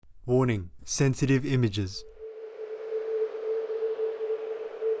Warning: sensitive images.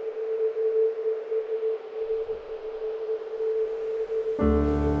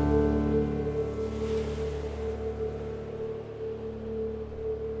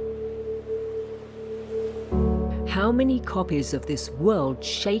 How many copies of this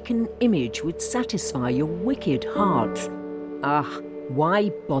world-shaken image would satisfy your wicked heart?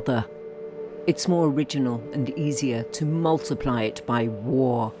 Why bother? It's more original and easier to multiply it by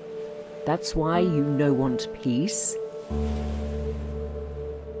war. That's why you no want peace.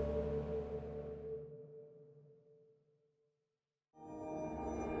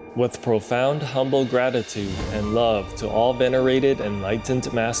 With profound humble gratitude and love to all venerated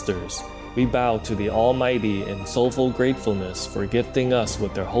enlightened masters, we bow to the Almighty in soulful gratefulness for gifting us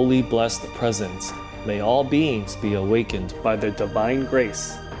with their holy blessed presence. May all beings be awakened by their divine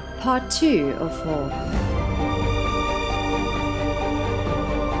grace. Part 2 of 4.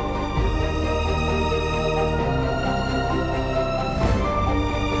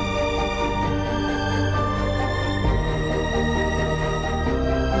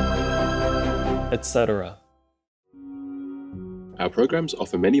 Etc. Our programs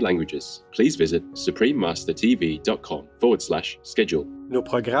offer many languages. Please visit suprememastertv.com/schedule. Nos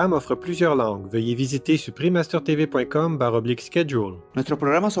programas offrent plusieurs langues. Veuillez visiter suprememastertv.com/schedule. Nuestros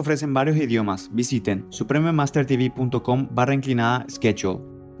programas ofrecen varios idiomas. Visiten suprememastertv.com/schedule.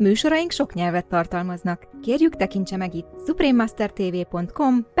 Műsoraink sok nyelvet tartalmaznak. Kérjük, tekintse meg itt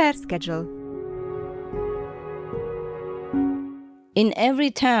suprememastertv.com/schedule. In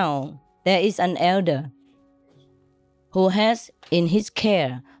every town, there is an elder who has in his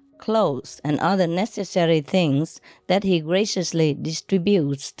care clothes and other necessary things that he graciously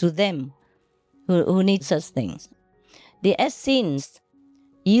distributes to them who need such things. The Essenes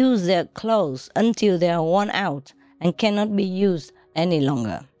use their clothes until they are worn out and cannot be used any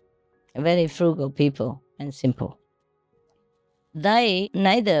longer. Very frugal people and simple. They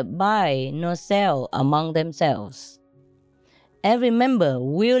neither buy nor sell among themselves. Every member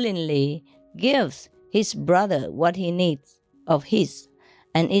willingly gives his brother what he needs of his,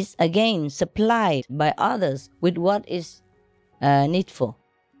 and is again supplied by others with what is needful.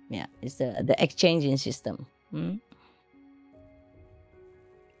 Yeah, it's the exchanging system.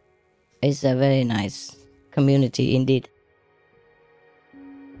 It's a very nice community indeed.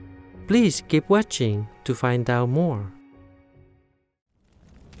 Please keep watching to find out more.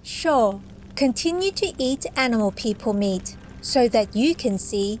 Sure, continue to eat animal people meat so that you can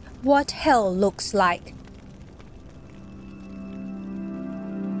see what hell looks like.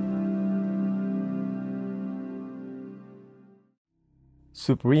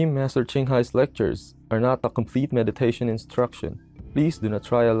 Supreme Master Ching Hai's lectures are not a complete meditation instruction. Please do not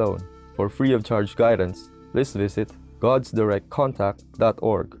try alone. For free of charge guidance, please visit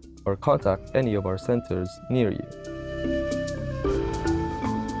godsdirectcontact.org or contact any of our centers near you.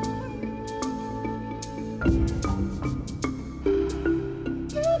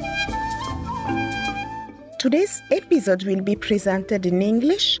 Today's episode will be presented in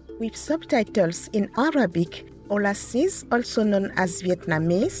English with subtitles in Arabic, Aulacese, also known as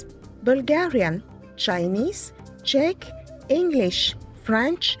Vietnamese, Bulgarian, Chinese, Czech, English,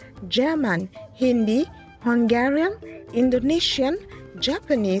 French, German, Hindi, Hungarian, Indonesian,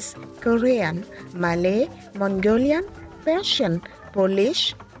 Japanese, Korean, Malay, Mongolian, Persian,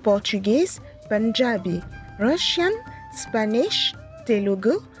 Polish, Portuguese, Punjabi, Russian, Spanish,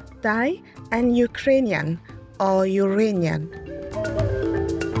 Telugu, Thai, and Ukrainian or Uranian.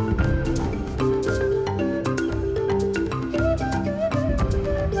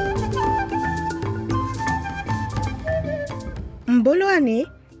 Mboloane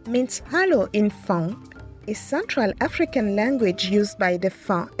means hello in Fang, a Central African language used by the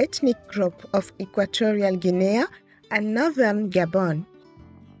Fang ethnic group of Equatorial Guinea and Northern Gabon.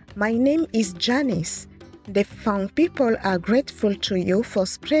 My name is Janice. The Fang people are grateful to you for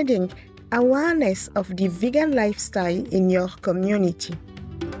spreading awareness of the vegan lifestyle in your community.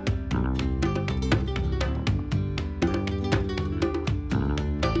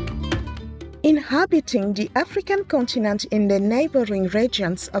 Inhabiting the African continent in the neighboring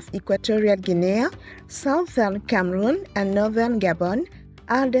regions of Equatorial Guinea, southern Cameroon, and northern Gabon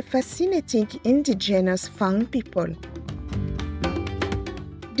are the fascinating indigenous Fang people.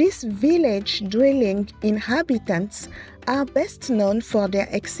 These village-dwelling inhabitants are best known for their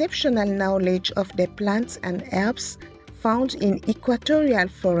exceptional knowledge of the plants and herbs found in equatorial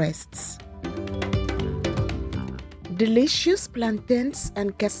forests. Delicious plantains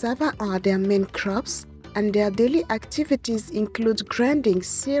and cassava are their main crops, and their daily activities include grinding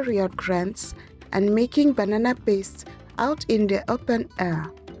cereal grains and making banana paste out in the open air.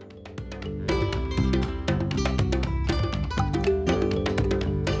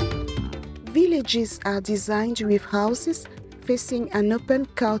 Villages are designed with houses facing an open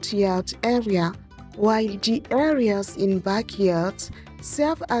courtyard area, while the areas in backyards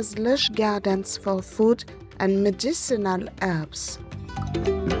serve as lush gardens for food and medicinal herbs.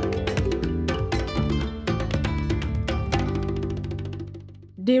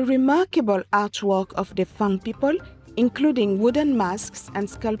 The remarkable artwork of the Fang people, including wooden masks and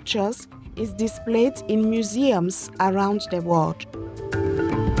sculptures, is displayed in museums around the world.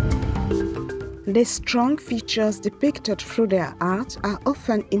 The strong features depicted through their art are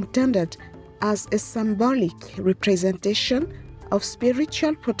often intended as a symbolic representation of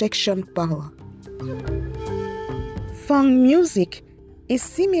spiritual protection power. Fang music is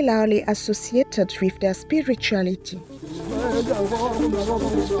similarly associated with their spirituality.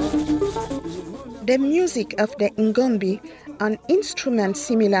 The music of the ngombe, an instrument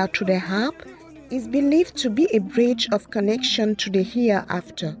similar to the harp, is believed to be a bridge of connection to the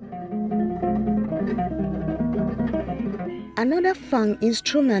hereafter. Another Fang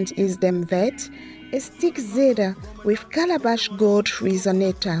instrument is the mvet, a stick zither with calabash gourd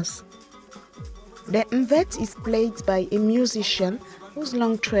resonators. The mvet is played by a musician whose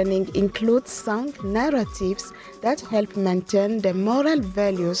long training includes sound narratives that help maintain the moral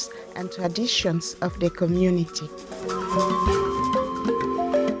values and traditions of the community.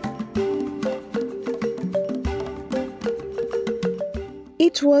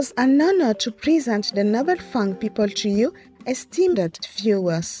 It was an honor to present the noble Fang people to you, esteemed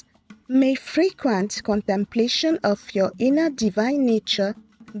viewers. May frequent contemplation of your inner divine nature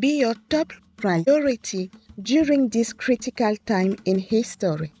be your top priority during this critical time in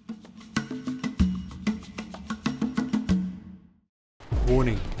history.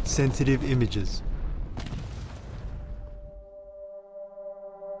 Warning, sensitive images.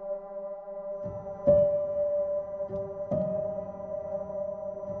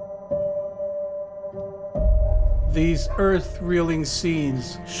 These earth-reeling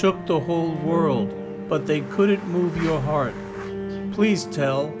scenes shook the whole world, but they couldn't move your heart. Please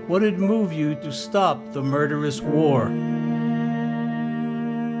tell, what did move you to stop the murderous war?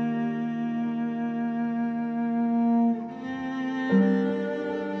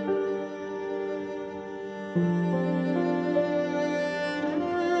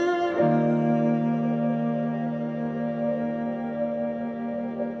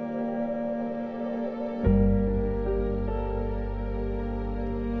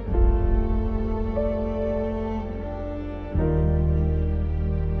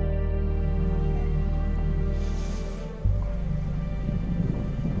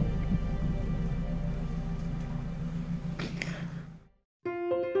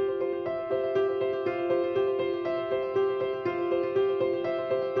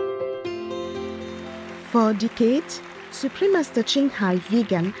 For decades, Supreme Master Ching Hai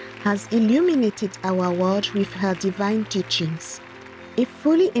Vegan has illuminated our world with her divine teachings. A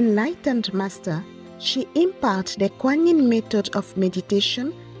fully enlightened master, she imparts the Kuan Yin method of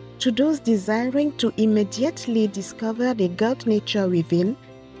meditation to those desiring to immediately discover the God nature within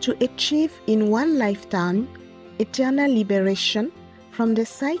to achieve in one lifetime eternal liberation from the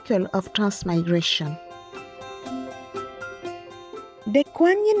cycle of transmigration. The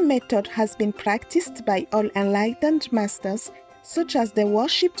Kuan Yin method has been practiced by all enlightened masters such as the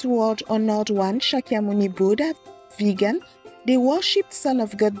worshipped world-honored one Shakyamuni Buddha, vegan, the worshipped Son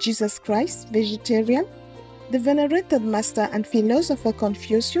of God Jesus Christ, vegetarian, the venerated master and philosopher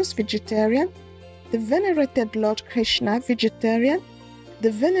Confucius, vegetarian, the venerated Lord Krishna, vegetarian,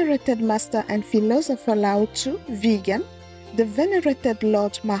 the venerated master and philosopher Lao Tzu, vegan, the venerated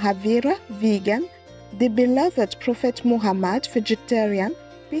Lord Mahavira, vegan, the beloved Prophet Muhammad, vegetarian,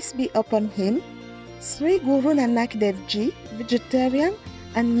 peace be upon him, Sri Guru Nanak Dev Ji, vegetarian,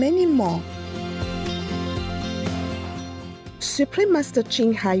 and many more. Supreme Master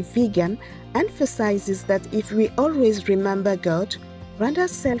Ching Hai Vegan emphasizes that if we always remember God, render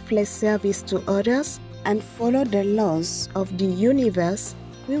selfless service to others, and follow the laws of the universe,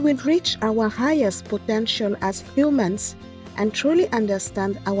 we will reach our highest potential as humans and truly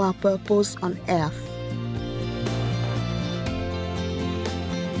understand our purpose on earth.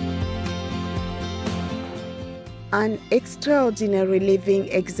 An extraordinary living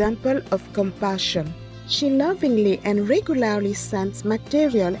example of compassion. She lovingly and regularly sends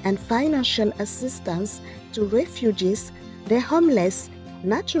material and financial assistance to refugees, the homeless,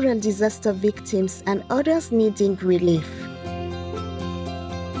 natural disaster victims, and others needing relief.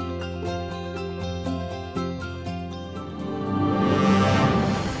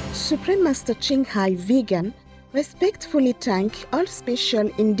 Supreme Master Ching Hai Vegan respectfully thank all special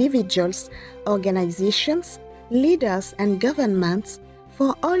individuals, organizations, leaders, and governments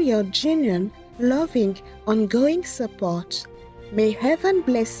for all your genuine, loving, ongoing support. May heaven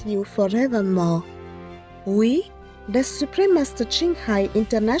bless you forevermore. We, the Supreme Master Ching Hai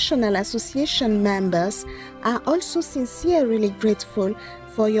International Association members, are also sincerely grateful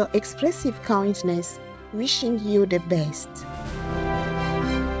for your expressive kindness, wishing you the best.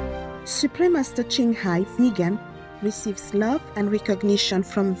 Supreme Master Ching Hai Vegan receives love and recognition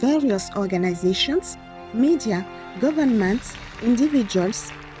from various organizations, media, governments,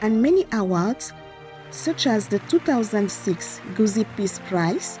 individuals, and many awards, such as the 2006 Guzi Peace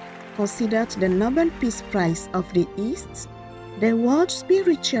Prize, considered the Nobel Peace Prize of the East, the World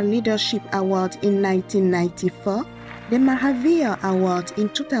Spiritual Leadership Award in 1994, the Mahavir Award in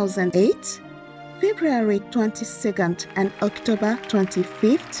 2008, February 22nd and October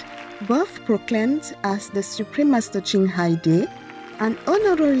 25th, both proclaimed as the Supreme Master Ching Hai Day, an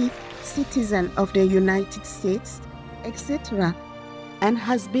honorary citizen of the United States, etc., and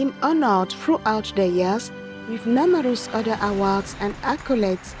has been honored throughout the years with numerous other awards and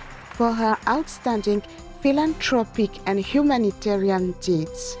accolades for her outstanding philanthropic and humanitarian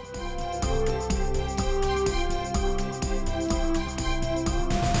deeds.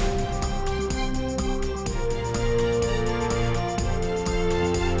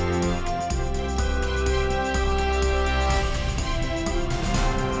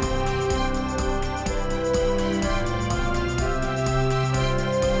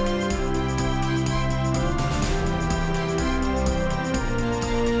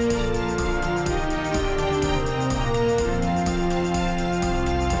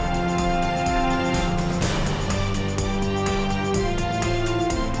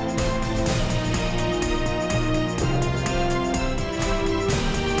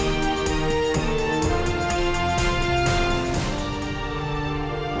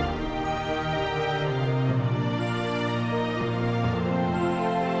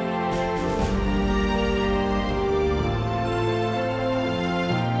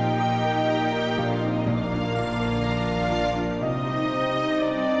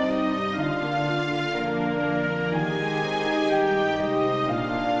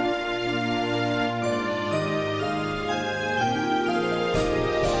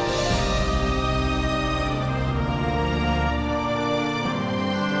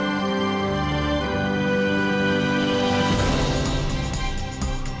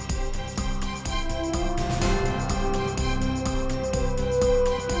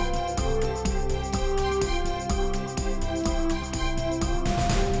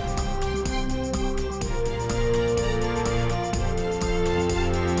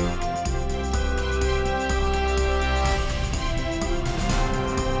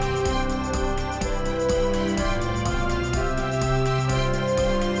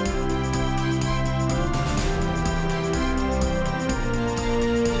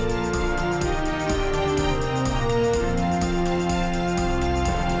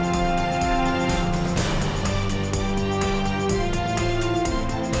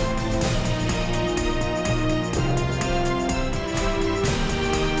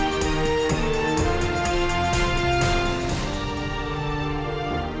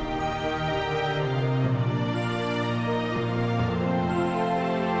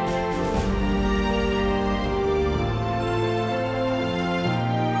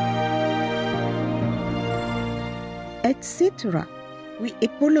 Etc. We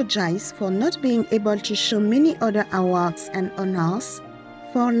apologize for not being able to show many other awards and honors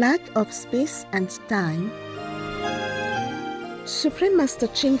for lack of space and time. Supreme Master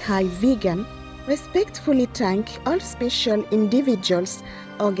Ching Hai Vegan respectfully thank all special individuals,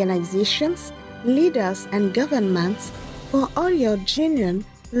 organizations, leaders, and governments for all your genuine,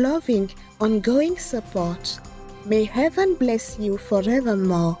 loving, ongoing support. May heaven bless you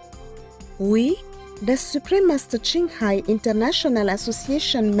forevermore. We, the Supreme Master Ching Hai International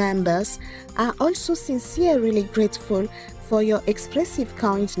Association members, are also sincerely grateful for your expressive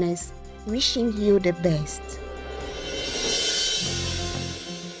kindness, wishing you the best.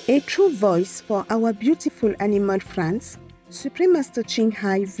 A true voice for our beautiful animal friends, Supreme Master Ching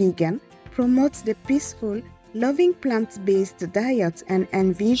Hai Vegan promotes the peaceful, loving plant-based diet and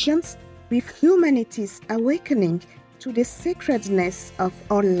envisions with humanity's awakening to the sacredness of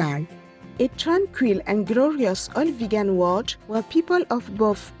all life. A tranquil and glorious all-vegan world where people of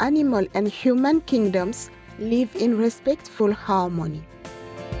both animal and human kingdoms live in respectful harmony.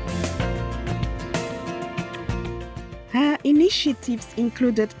 Her initiatives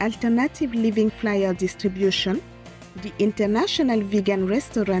included alternative living flyer distribution, the International Vegan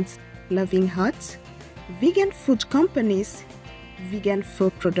Restaurants Loving Hut, vegan food companies, vegan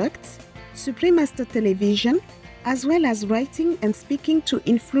food products, Supreme Master Television, as well as writing and speaking to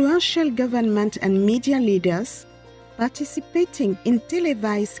influential government and media leaders, participating in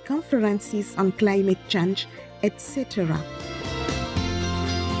televised conferences on climate change, etc.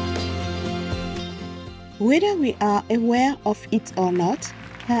 Whether we are aware of it or not,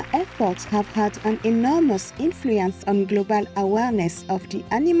 her efforts have had an enormous influence on global awareness of the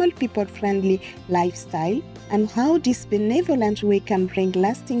animal people-friendly lifestyle and how this benevolent way can bring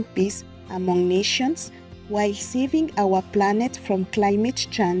lasting peace among nations while saving our planet from climate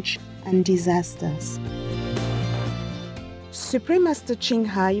change and disasters. Supreme Master Ching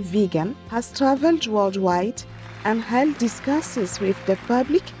Hai Vegan has traveled worldwide and held discourses with the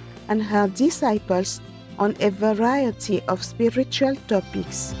public and her disciples on a variety of spiritual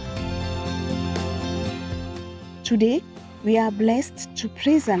topics. Today, we are blessed to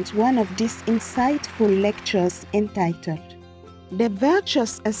present one of these insightful lectures entitled The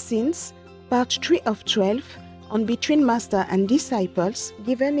Virtuous Essenes, Part 3 of 12, on Between Master and Disciples,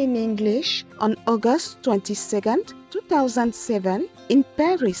 given in English on August 22, 2007 in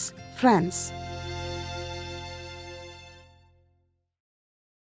Paris, France.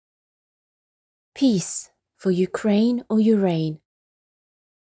 Peace for Ukraine or Urain.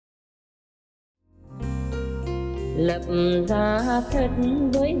 Lập ra thất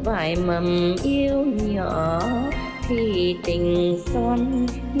với vài mầm yêu nhỏ, thì tình son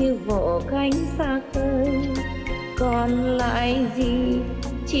như vỗ cánh xa khơi. Còn lại gì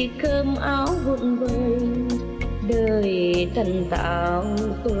chỉ cơm áo vụn vời, đời tần tạo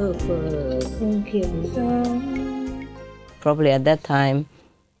phơ phơ không kiểm soát. Probably at that time,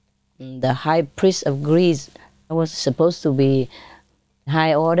 the high priest of Greece was supposed to be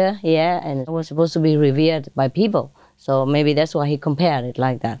high order, and was supposed to be revered by people. So maybe that's why he compared it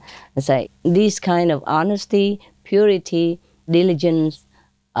like that. And say, this kind of honesty, purity, diligence,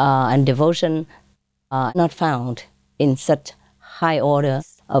 and devotion are not found in such high order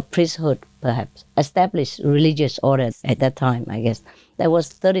of priesthood, perhaps. Established religious orders at that time, I guess. That was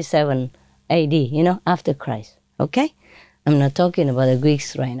 37 AD, after Christ. Okay? I'm not talking about the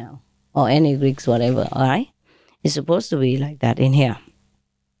Greeks right now, or any Greeks, whatever, all right? It's supposed to be like that in here.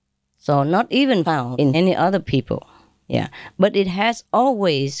 So not even found in any other people, But it has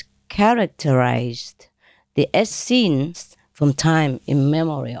always characterized the Essenes from time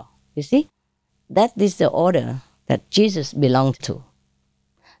immemorial. You see? That is the order that Jesus belonged to.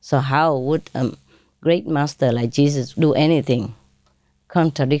 So how would a great master like Jesus do anything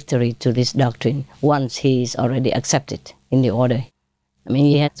contradictory to this doctrine once he is already accepted in the order? I mean,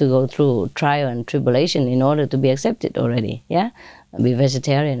 he had to go through trial and tribulation in order to be accepted already, Be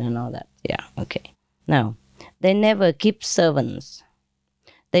vegetarian and all that, okay. Now, they never keep servants.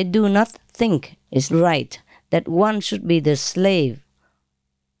 They do not think it's right that one should be the slave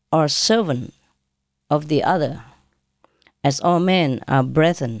or servant of the other, as all men are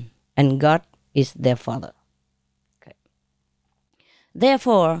brethren, and God is their Father. Okay.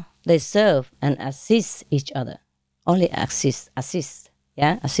 Therefore, they serve and assist each other. Only assist,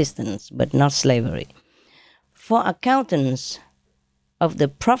 assistance, but not slavery. For accountants of the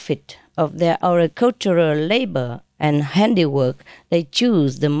profit of their agricultural labor and handiwork, they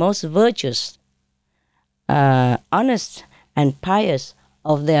choose the most virtuous, honest, and pious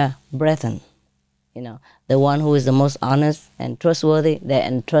of their brethren. The one who is the most honest and trustworthy, they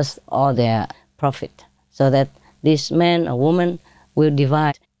entrust all their profit, so that this man or woman will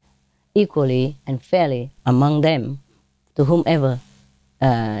divide equally and fairly among them to whomever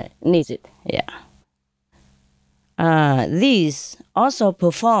needs it. These also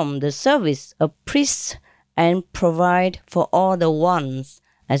perform the service of priests and provide for all the wants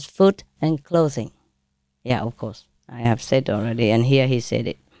as food and clothing. Of course, I have said already, and here he said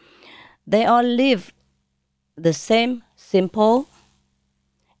it. They all live the same simple,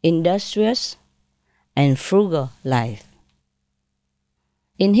 industrious, and frugal life.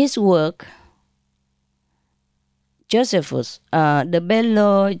 In his work, Josephus, the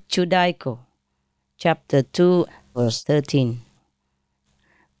Bello Judaico, chapter 2, verse 13,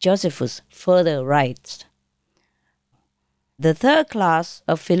 Josephus further writes, the third class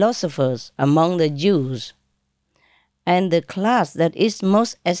of philosophers among the Jews, and the class that is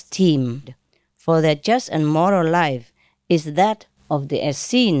most esteemed for their just and moral life, is that of the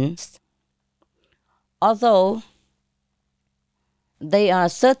Essenes. Although they are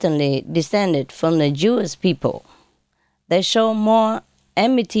certainly descended from the Jewish people, they show more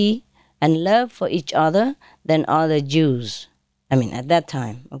enmity and love for each other than other Jews. At that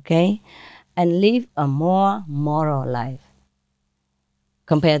time, okay? And live a more moral life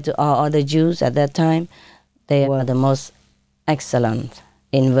compared to all other Jews at that time, they were the most excellent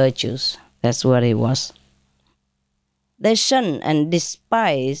in virtues. That's what it was. They shun and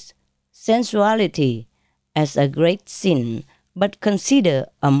despise sensuality as a great sin, but consider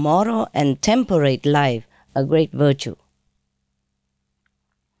a moral and temperate life a great virtue.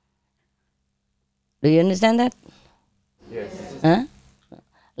 Do you understand that? Yes. Huh?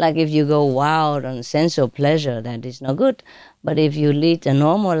 Like if you go wild on sensual pleasure, that is not good. But if you lead a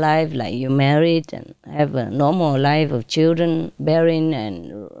normal life, like you married and have a normal life of children bearing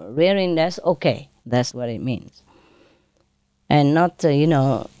and rearing, that's okay. That's what it means. And not,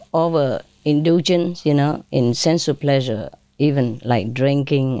 overindulgence, in sensual pleasure, even like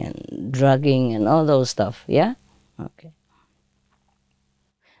drinking and drugging and all those stuff, yeah? Okay.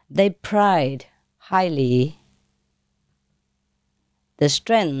 They pride highly the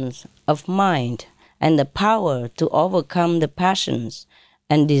strength of mind and the power to overcome the passions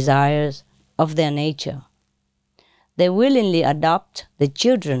and desires of their nature. They willingly adopt the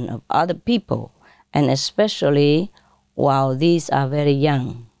children of other people, and especially while these are very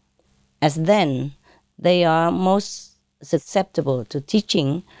young, as then they are most susceptible to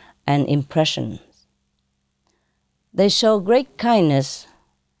teaching and impressions. They show great kindness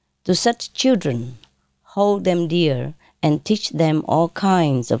to such children, hold them dear, and teach them all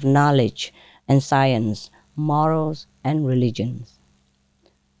kinds of knowledge and science, morals and religions.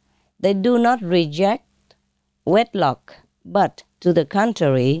 They do not reject wedlock, but, to the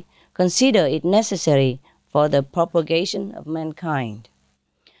contrary, consider it necessary for the propagation of mankind.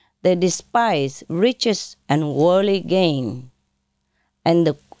 They despise riches and worldly gain, and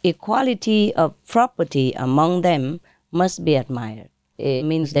the equality of property among them must be admired. It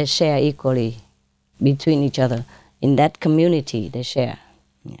means they share equally between each other. In that community, they share.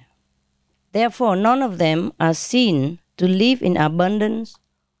 Yeah. Therefore, none of them are seen to live in abundance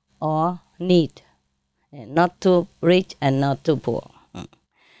or need, not too rich and not too poor.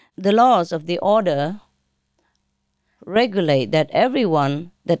 The laws of the order regulate that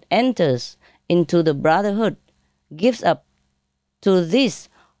everyone that enters into the brotherhood gives up to this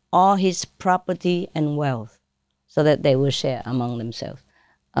all his property and wealth, so that they will share among themselves.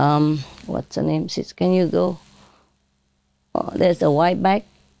 What's the name, sis? Can you go? Oh, there's a white bag.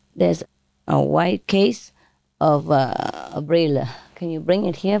 There's a white case of umbrella. Can you bring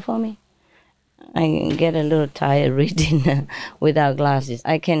it here for me? I get a little tired reading without glasses.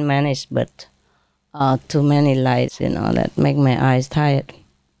 I can manage, but too many lights, that make my eyes tired.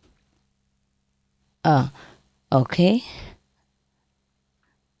 Okay.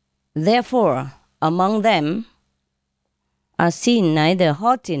 Therefore, among them are seen neither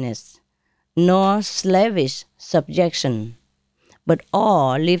haughtiness nor slavish subjection, but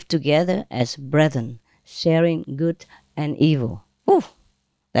all live together as brethren, sharing good and evil. Ooh,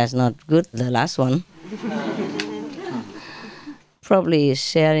 that's not good, the last one. Probably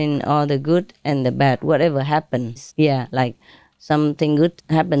sharing all the good and the bad, whatever happens. Yeah, like something good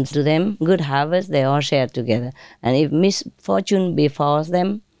happens to them, good harvest, they all share together. And if misfortune befalls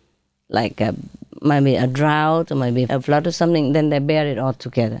them, like maybe a drought or maybe a flood or something, then they bear it all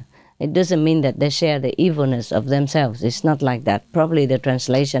together. It doesn't mean that they share the evilness of themselves. It's not like that. Probably the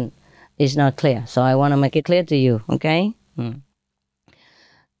translation is not clear. So I want to make it clear to you, okay?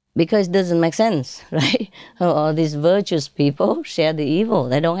 Because it doesn't make sense, right? All these virtuous people share the evil.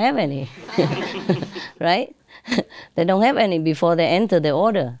 They don't have any, right? They don't have any before they enter the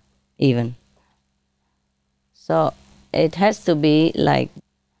order, even. So it has to be like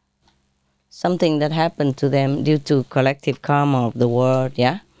something that happened to them due to collective karma of the world,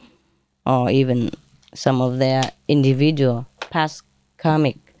 yeah? Or even some of their individual past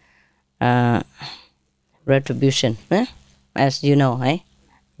karmic retribution, as you know, eh?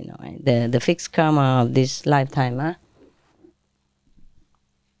 The fixed karma of this lifetime, huh?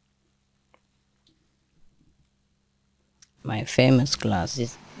 My famous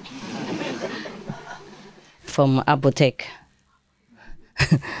glasses from apotheke.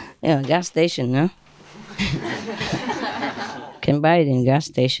 Yeah, gas station, huh? Can buy it in gas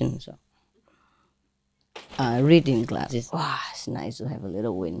station. So, reading glasses. Wow, it's nice to have a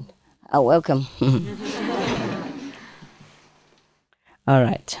little wind. Welcome. All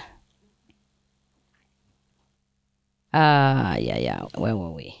right. Where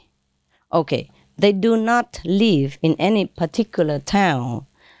were we? Okay. They do not live in any particular town,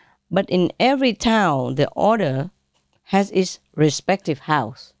 but in every town the order has its respective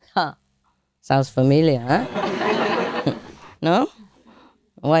house. Huh. Sounds familiar, huh? No?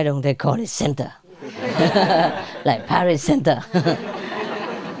 Why don't they call it center? Like Paris Center.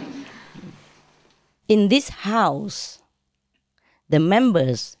 In this house, The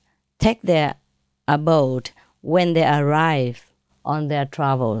members take their abode when they arrive on their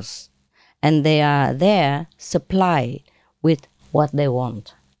travels, and they are there supplied with what they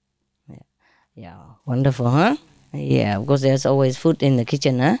want. Yeah, wonderful, huh? Yeah, of course there's always food in the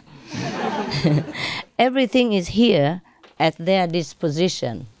kitchen, huh? Everything is here at their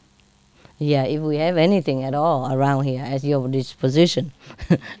disposition. Yeah, if we have anything at all around here at your disposition,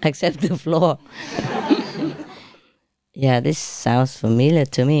 except the floor. Yeah, this sounds familiar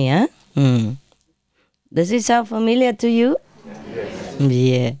to me, huh? Does it sound familiar to you? Yes.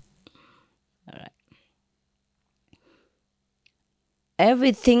 Yeah. All right.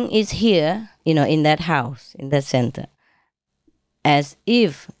 Everything is here, in that house, in that center, as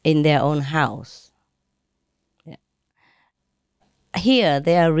if in their own house. Yeah. Here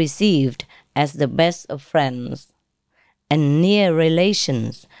they are received as the best of friends and near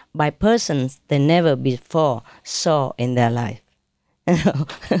relations by persons they never before saw in their life.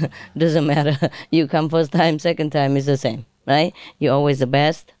 Doesn't matter. You come first time, second time, it's the same, right? You're always the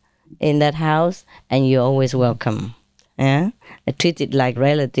best in that house, and you're always welcome. Yeah, treated like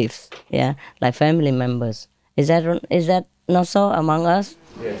relatives. Yeah, like family members. Is that not so among us?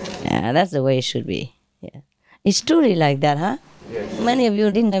 Yes. Yeah, that's the way it should be. Yeah, it's truly like that, huh? Yes. Many of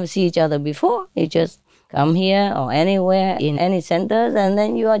you didn't ever see each other before. You just come here or anywhere in any centers, and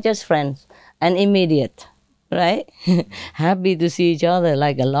then you are just friends and immediate. Right? Happy to see each other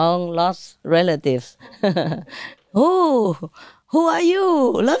like a long lost relatives. Oh, who are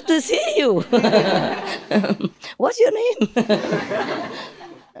you? Love to see you. What's your name?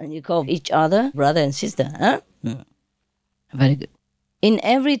 And you call each other brother and sister, huh? Very good. In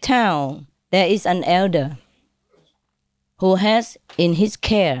every town, there is an elder who has in his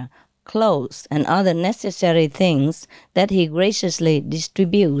care clothes and other necessary things that he graciously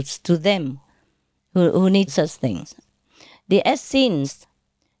distributes to them who need such things. The Essenes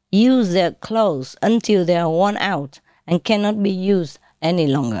use their clothes until they are worn out and cannot be used any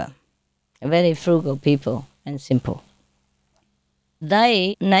longer. Very frugal people and simple.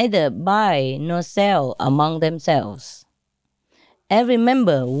 They neither buy nor sell among themselves. Every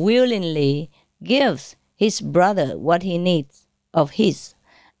member willingly gives his brother what he needs of his,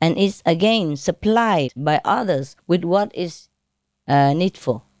 and is again supplied by others with what is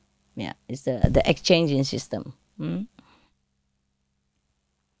needful. Yeah, it's the exchanging system.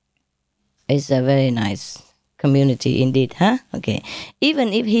 It's a very nice community indeed, huh? Okay.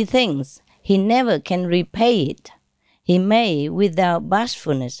 Even if he thinks he never can repay it, he may, without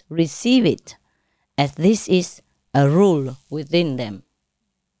bashfulness, receive it, as this is a rule within them.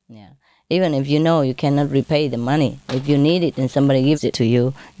 Yeah. Even if you know you cannot repay the money, if you need it and somebody gives it to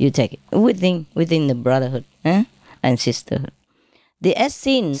you, you take it within the brotherhood, and sisterhood. The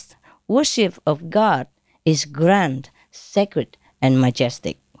Essenes worship of God is grand, sacred, and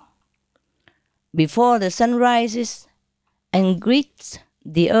majestic. Before the sun rises and greets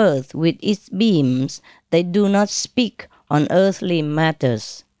the earth with its beams, they do not speak on earthly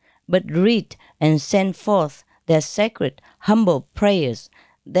matters, but read and send forth their sacred, humble prayers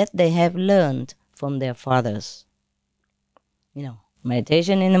that they have learned from their fathers.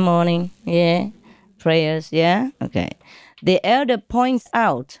 Meditation in the morning, yeah, prayers, yeah, okay. The elder points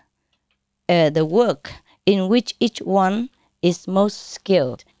out the work in which each one is most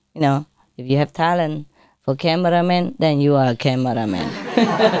skilled. If you have talent for cameraman, then you are a cameraman.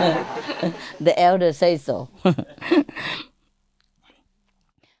 The elder says so.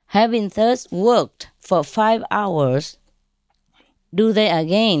 Having thus worked for 5 hours, do they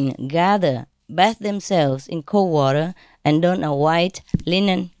again gather, bathe themselves in cold water, and don a white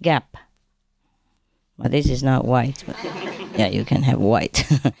linen cap. Well, this is not white, but yeah, you can have white.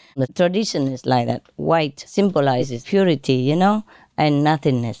 The tradition is like that. White symbolizes purity, and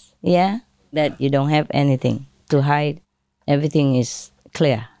nothingness. Yeah, that you don't have anything to hide. Everything is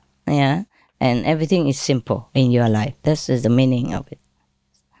clear. Yeah, and everything is simple in your life. This is the meaning of it.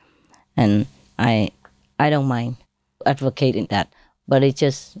 And I don't mind advocating that, but it's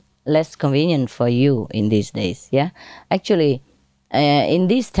just less convenient for you in these days. Yeah, actually. In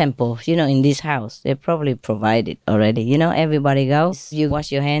these temples, in this house, they probably provide it already. Everybody goes, you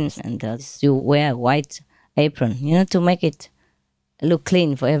wash your hands, and you wear a white apron, to make it look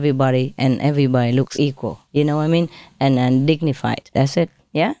clean for everybody, and everybody looks equal. You know what I mean? And dignified. That's it.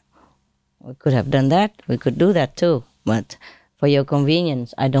 Yeah? We could have done that. We could do that too. But for your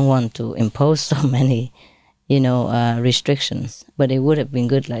convenience, I don't want to impose so many, restrictions. But it would have been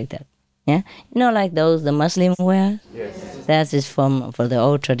good like that. Yeah, like those the Muslim wear. Yes. That is for the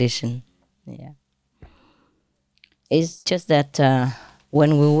old tradition. Yeah. It's just that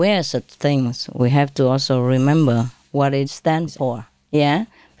when we wear such things, we have to also remember what it stands for. Yeah,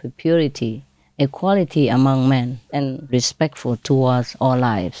 for purity, equality among men, and respectful towards all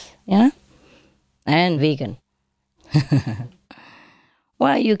lives. Yeah, and vegan.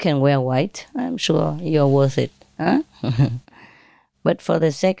 Well, you can wear white. I'm sure you're worth it. Huh? But for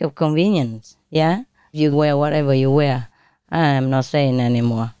the sake of convenience, yeah, you wear whatever you wear. I'm not saying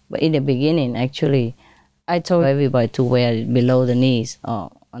anymore. But in the beginning, actually, I told everybody to wear it below the knees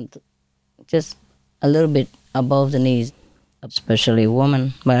or just a little bit above the knees, especially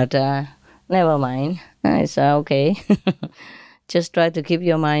women. But never mind. It's okay. Just try to keep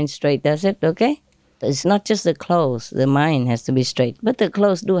your mind straight. That's it, okay? It's not just the clothes. The mind has to be straight. But the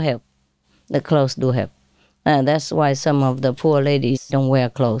clothes do help. The clothes do help. That's why some of the poor ladies don't wear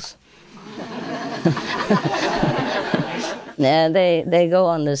clothes. Yeah, they go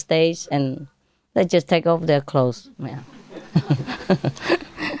on the stage and they just take off their clothes. Yeah.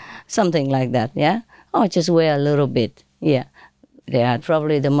 Something like that, yeah? Or just wear a little bit, yeah. They are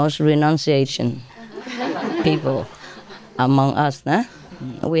probably the most renunciation people among us, huh?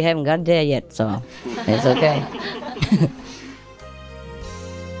 We haven't got there yet, so it's okay.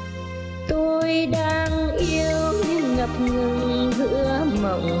 Tôi đang yêu ngập ngừng giữa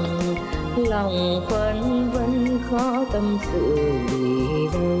mộng, lòng phân vân khó tâm sự vì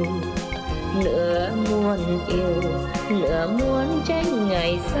đâu. Nửa muốn yêu, nửa muốn tránh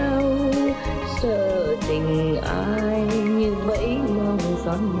ngày sau, sợ tình ai như bẫy mong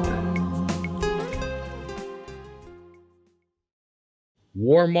gió nào.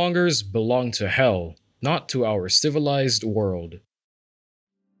 Warmongers belong to hell, not to our civilized world.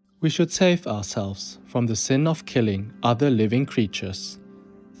 We should save ourselves from the sin of killing other living creatures.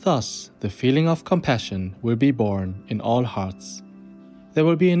 Thus, the feeling of compassion will be born in all hearts. There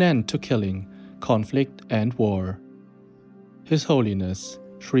will be an end to killing, conflict, and war. His Holiness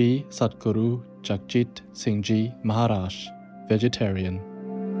Sri Satguru Jagjit Singh Ji Maharaj, vegetarian.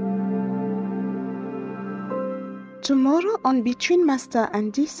 Tomorrow on Between Master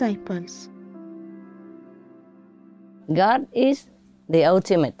and Disciples. God is the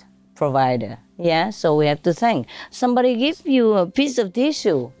ultimate provider. Yeah, so we have to thank. Somebody gives you a piece of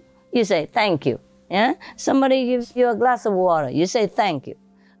tissue, you say thank you. Yeah, somebody gives you a glass of water, you say thank you.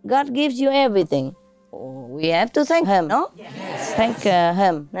 God gives you everything. We have to thank Him, no? Yes. Thank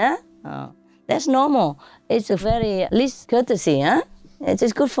Him. Yeah? Oh, that's normal. It's a very least courtesy. Huh? It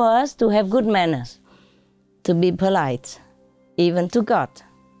is good for us to have good manners, to be polite, even to God.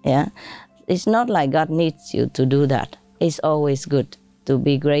 Yeah, it's not like God needs you to do that. It's always good to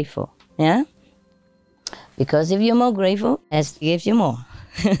be grateful. Yeah, because if you're more grateful, He gives you more.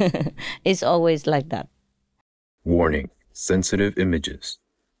 It's always like that. Warning: sensitive images.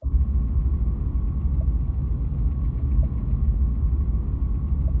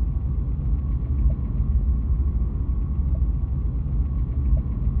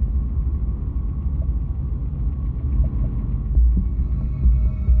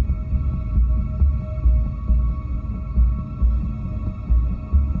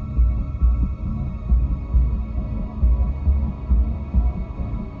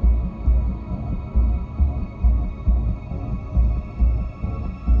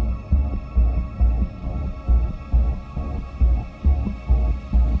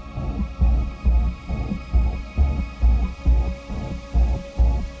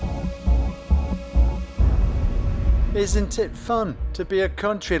 Isn't it fun to be a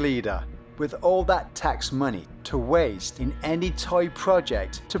country leader with all that tax money to waste in any toy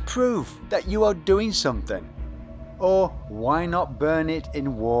project to prove that you are doing something? Or why not burn it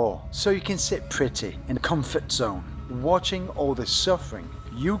in war so you can sit pretty in a comfort zone watching all the suffering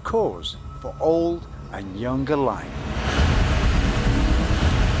you cause for old and young alike?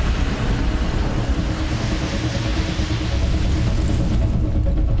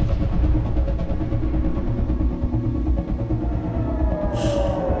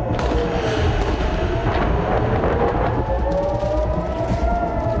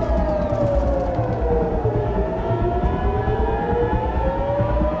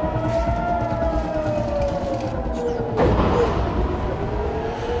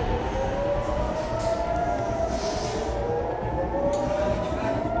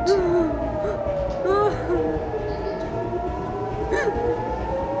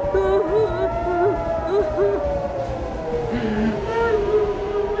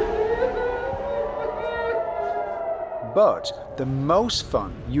 But the most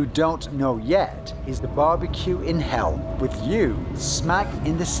fun you don't know yet is the barbecue in hell with you smack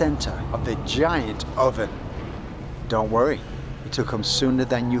in the center of the giant oven. Don't worry, it'll come sooner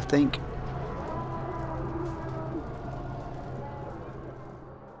than you think.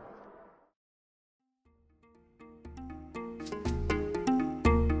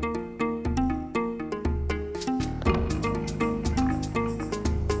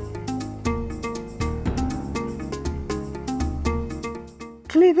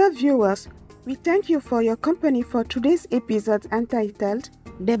 Clever viewers, we thank you for your company for today's episode entitled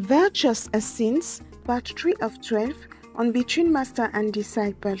The Virtuous Essenes, Part 3 of 12 on Between Master and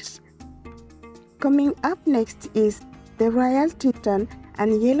Disciples. Coming up next is The Royal Teton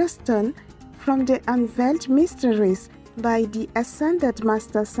and Yellowstone from the Unveiled Mysteries by the Ascended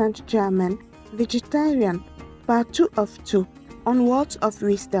Master Saint Germain, Vegetarian, Part 2 of 2 on Words of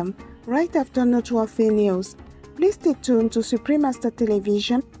Wisdom, right after Noteworthy News. Please stay tuned to Supreme Master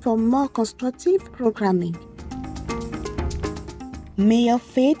Television for more constructive programming. May your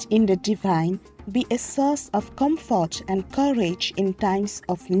faith in the divine be a source of comfort and courage in times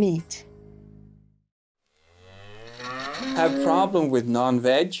of need. Have problem with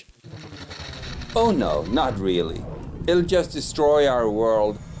non-veg? Oh no, not really. It'll just destroy our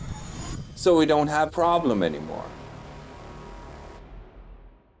world, so we don't have problem anymore.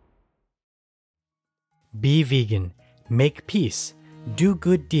 Be vegan, make peace, do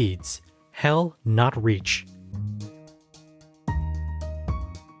good deeds, hell not reach.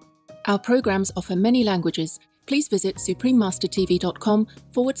 Our programs offer many languages. Please visit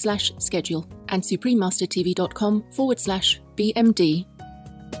suprememastertv.com/schedule and suprememastertv.com/BMD